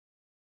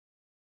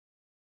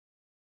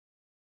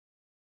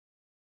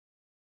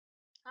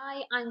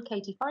Hi, I'm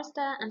Katie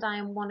Forrester and I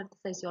am one of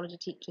the sociology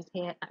teachers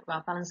here at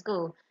Ralph Allen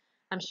School.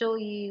 I'm sure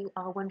you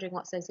are wondering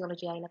what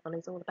Sociology A-Level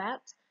is all about,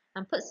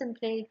 and put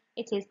simply,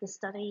 it is the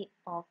study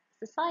of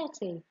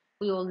society.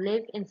 We all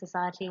live in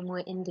society and we're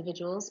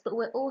individuals, but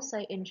we're also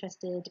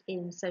interested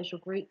in social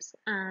groups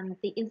and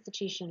the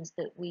institutions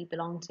that we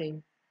belong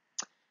to.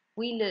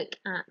 We look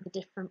at the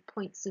different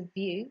points of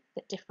view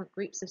that different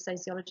groups of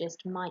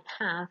sociologists might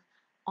have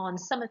on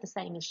some of the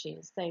same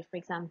issues. So, for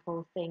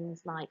example,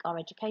 things like our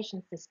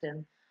education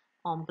system,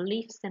 on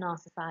beliefs in our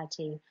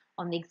society,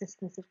 on the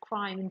existence of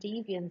crime and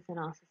deviance in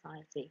our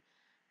society.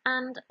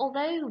 And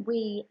although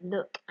we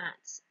look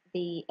at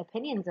the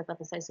opinions of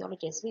other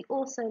sociologists, we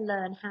also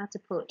learn how to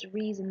put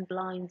reasoned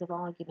lines of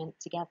argument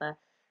together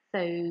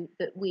so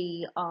that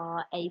we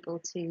are able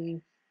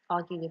to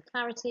argue with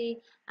clarity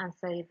and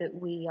so that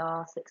we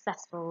are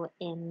successful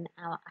in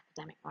our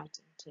academic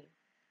writing too.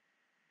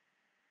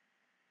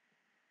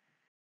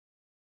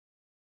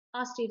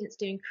 Our students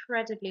do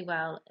incredibly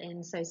well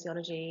in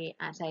sociology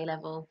at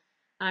A-level.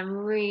 I'm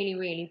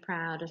really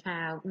proud of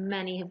how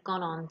many have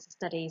gone on to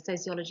study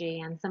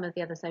sociology and some of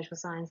the other social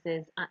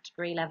sciences at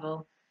degree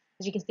level.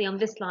 As you can see on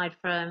this slide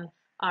from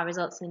our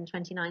results in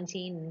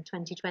 2019 and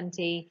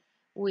 2020,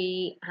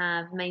 we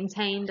have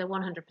maintained a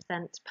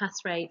 100% pass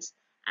rate,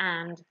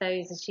 and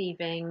those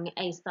achieving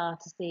A star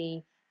to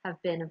C have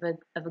been of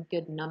a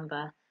good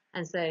number.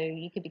 And so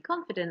you could be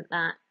confident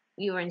that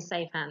you are in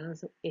safe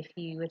hands if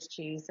you were to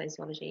choose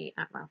sociology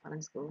at Ralph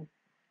Allen School.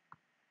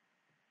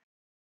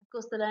 Of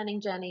course, the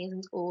learning journey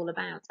isn't all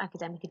about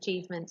academic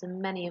achievement,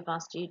 and many of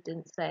our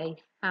students say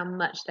how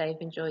much they've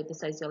enjoyed the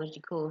sociology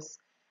course.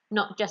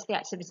 Not just the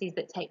activities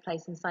that take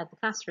place inside the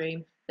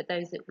classroom, but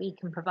those that we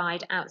can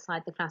provide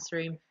outside the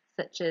classroom,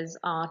 such as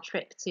our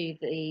trip to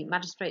the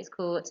Magistrates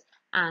Court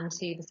and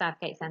to the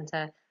Southgate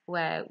Centre,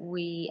 where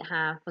we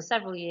have for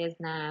several years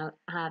now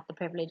had the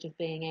privilege of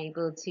being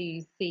able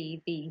to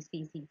see the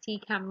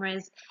CCT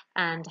cameras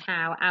and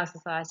how our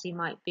society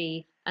might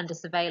be under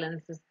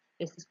surveillance, as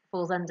this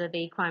falls under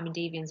the crime and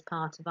deviance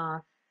part of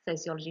our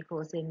sociology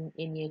course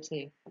in year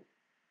 2.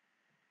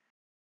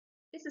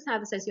 This is how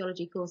the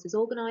sociology course is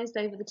organised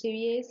over the 2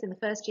 years. In the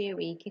first year,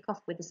 we kick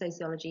off with the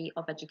sociology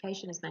of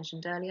education, as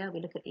mentioned earlier. We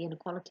look at the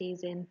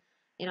inequalities in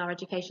our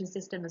education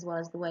system, as well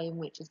as the way in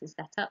which it is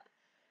set up.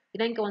 We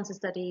then go on to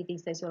study the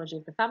sociology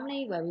of the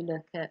family, where we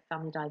look at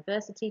family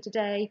diversity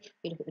today.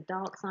 We look at the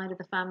dark side of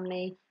the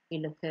family. We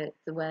look at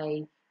the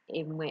way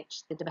in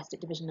which the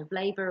domestic division of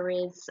labour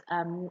is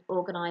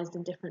organised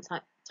in different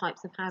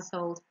types of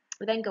households.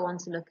 We then go on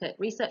to look at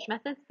research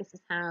methods. This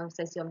is how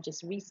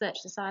sociologists research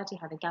society,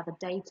 how they gather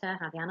data,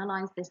 how they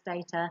analyse this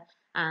data,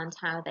 and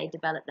how they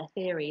develop their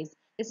theories.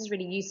 This is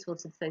really useful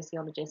to the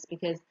sociologists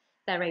because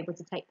they're able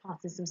to take part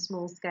in some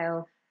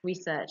small-scale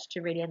research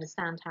to really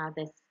understand how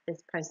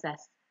this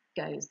process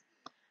goes.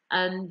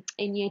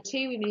 In year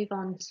 2, we move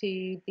on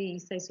to the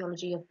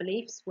sociology of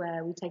beliefs,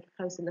 where we take a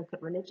closer look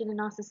at religion in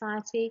our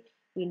society.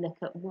 We look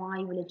at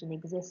why religion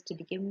exists to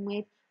begin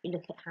with. We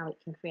look at how it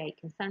can create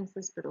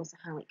consensus, but also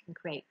how it can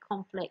create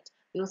conflict.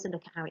 We also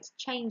look at how it's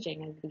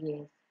changing over the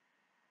years.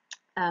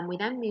 We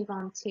then move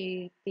on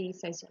to the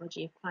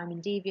sociology of crime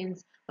and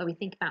deviance, where we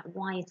think about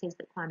why it is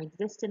that crime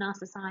exists in our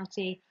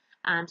society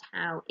and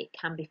how it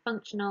can be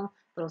functional,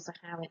 but also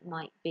how it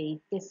might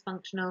be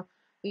dysfunctional.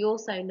 We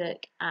also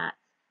look at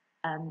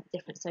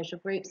different social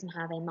groups and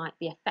how they might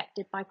be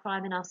affected by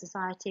crime in our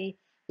society.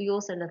 We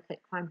also look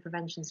at crime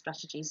prevention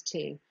strategies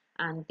too,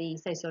 and the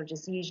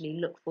sociologists usually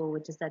look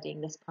forward to studying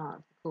this part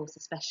of the course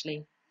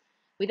especially.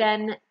 We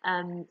then,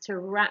 to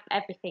wrap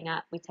everything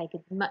up, we take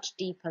a much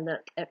deeper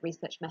look at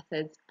research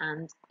methods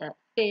and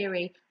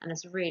theory, and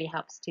this really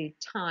helps to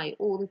tie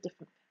all the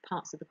different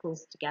parts of the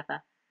course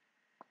together.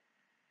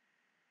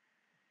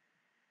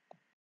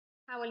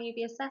 How will you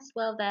be assessed?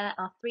 Well, there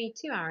are 3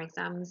 2-hour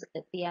exams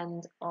at the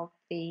end of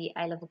the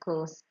A-level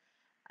course.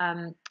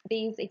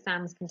 These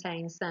exams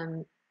contain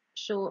some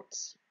short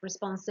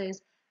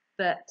responses,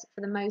 but for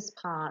the most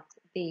part,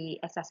 the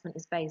assessment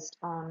is based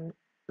on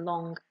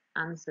long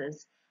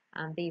answers,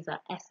 and these are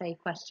essay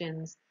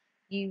questions.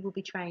 You will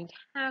be trained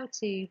how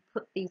to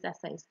put these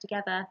essays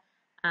together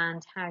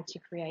and how to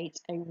create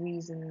a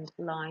reasoned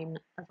line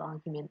of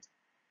argument.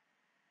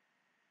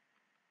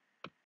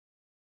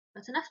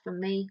 That's enough from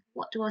me.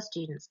 What do our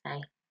students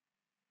say?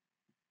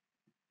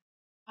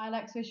 I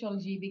like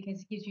sociology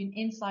because it gives you an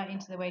insight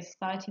into the way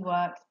society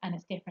works and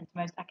it's different to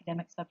most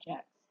academic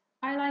subjects.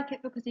 I like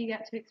it because you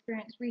get to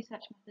experience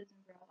research methods in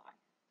real life.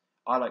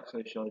 I like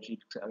sociology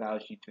because it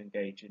allows you to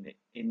engage in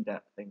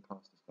in-depth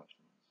in-class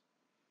discussions.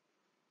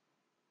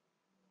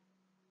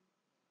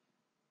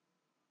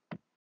 If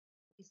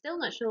you're still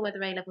not sure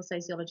whether A-level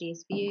sociology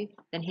is for you,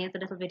 then here's a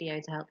little video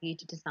to help you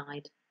to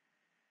decide.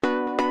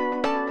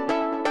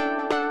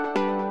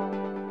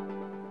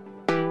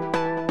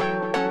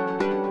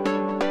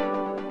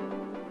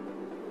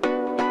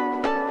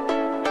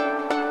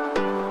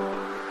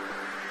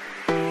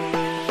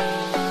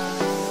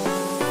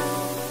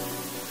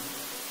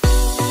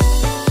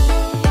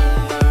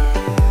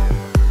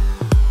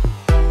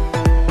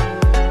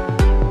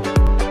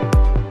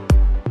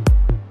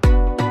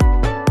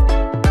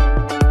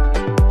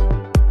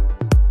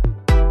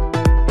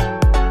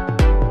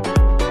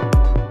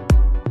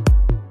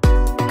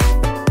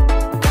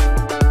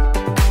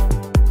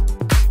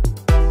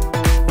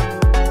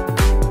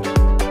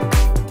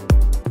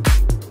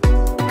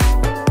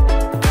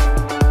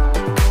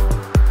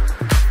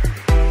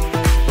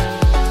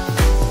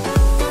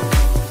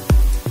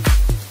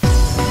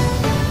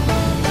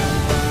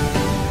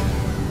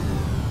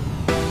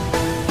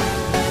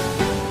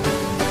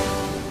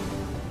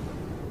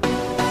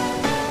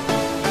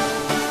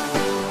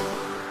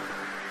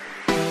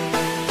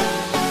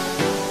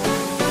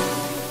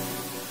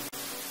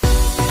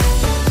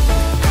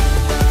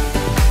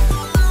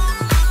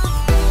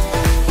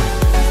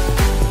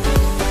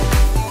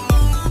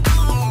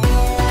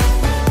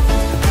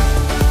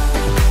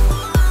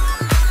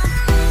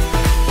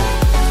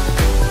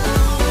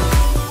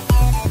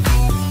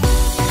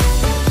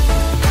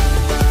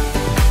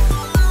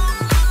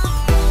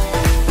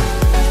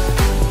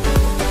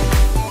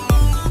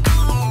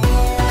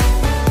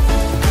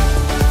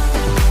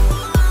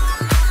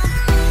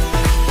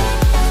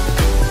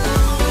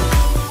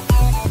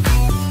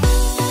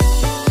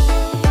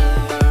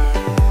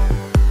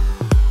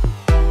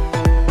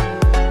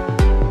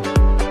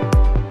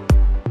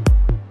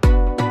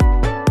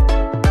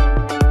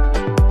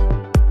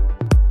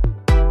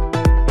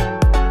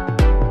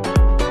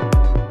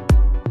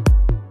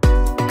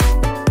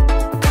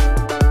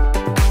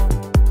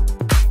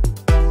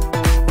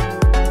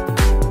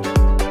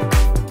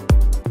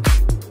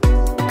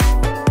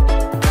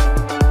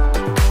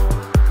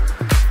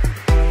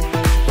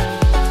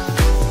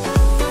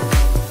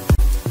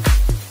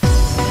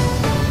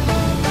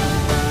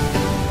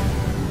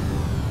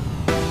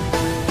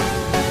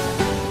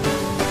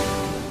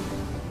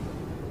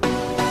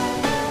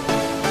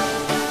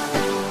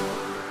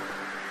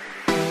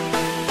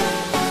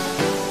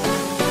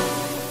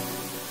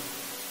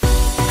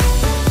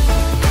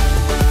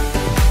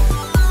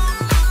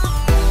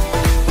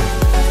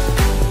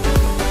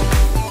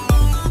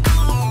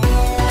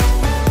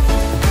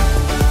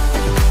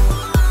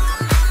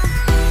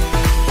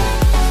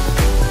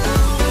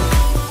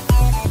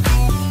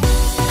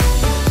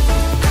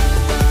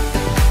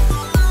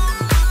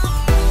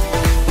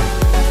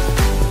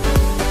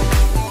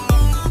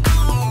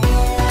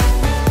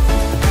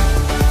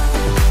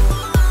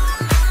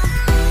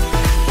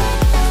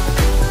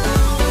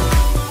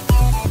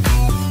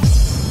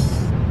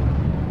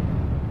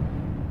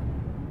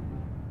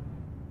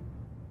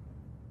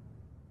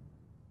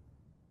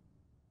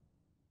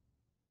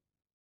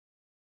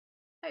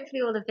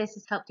 Hopefully all of this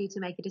has helped you to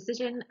make a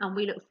decision, and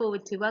we look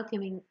forward to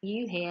welcoming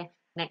you here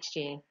next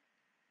year.